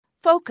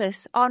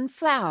Focus on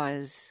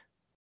flowers.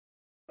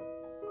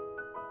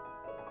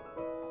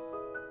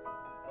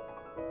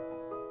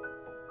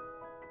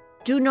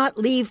 Do not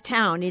leave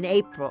town in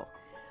April.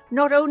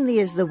 Not only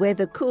is the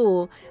weather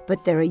cool,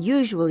 but there are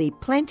usually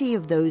plenty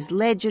of those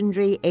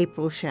legendary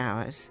April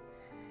showers.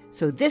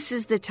 So this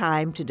is the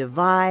time to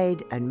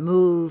divide and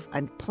move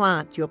and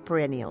plant your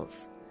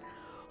perennials.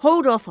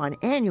 Hold off on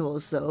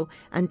annuals, though,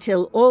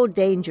 until all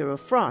danger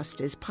of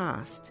frost is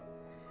past.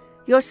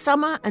 Your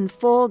summer and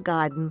fall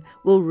garden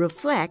will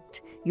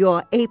reflect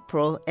your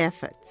April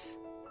efforts.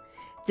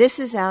 This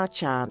is our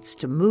chance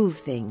to move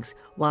things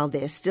while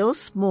they're still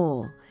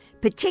small,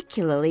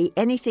 particularly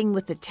anything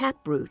with a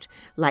taproot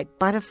like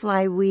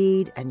butterfly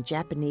weed and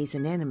Japanese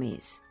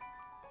anemones.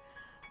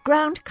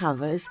 Ground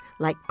covers,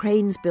 like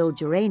cranesbill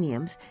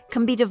geraniums,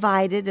 can be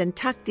divided and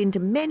tucked into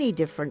many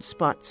different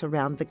spots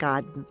around the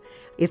garden.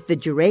 If the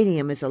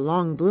geranium is a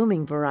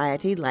long-blooming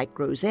variety like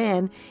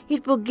Roseanne,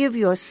 it will give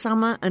your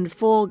summer and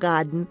fall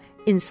garden,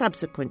 in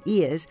subsequent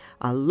years,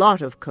 a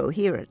lot of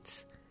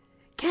coherence.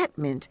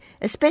 Catmint,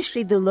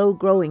 especially the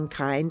low-growing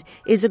kind,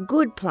 is a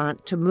good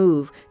plant to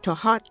move to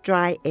hot,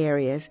 dry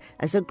areas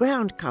as a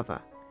ground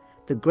cover.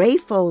 The grey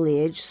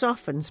foliage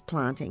softens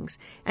plantings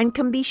and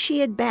can be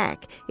sheared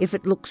back if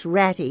it looks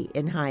ratty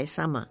in high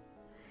summer.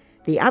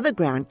 The other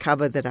ground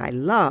cover that I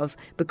love,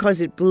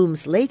 because it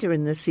blooms later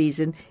in the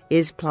season,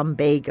 is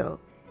plumbago.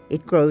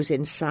 It grows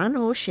in sun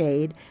or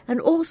shade and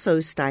also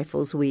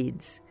stifles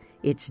weeds.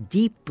 Its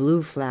deep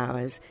blue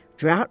flowers,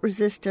 drought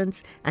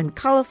resistance, and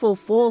colorful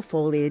fall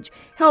foliage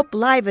help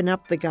liven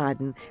up the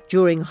garden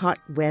during hot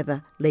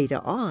weather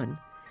later on.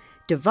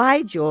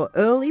 Divide your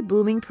early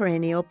blooming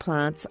perennial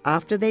plants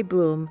after they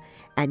bloom,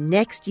 and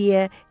next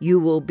year you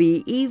will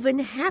be even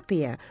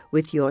happier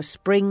with your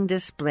spring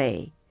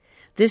display.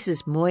 This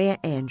is Moya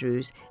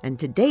Andrews, and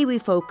today we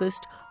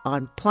focused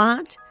on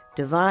plant,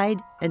 divide,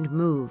 and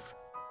move.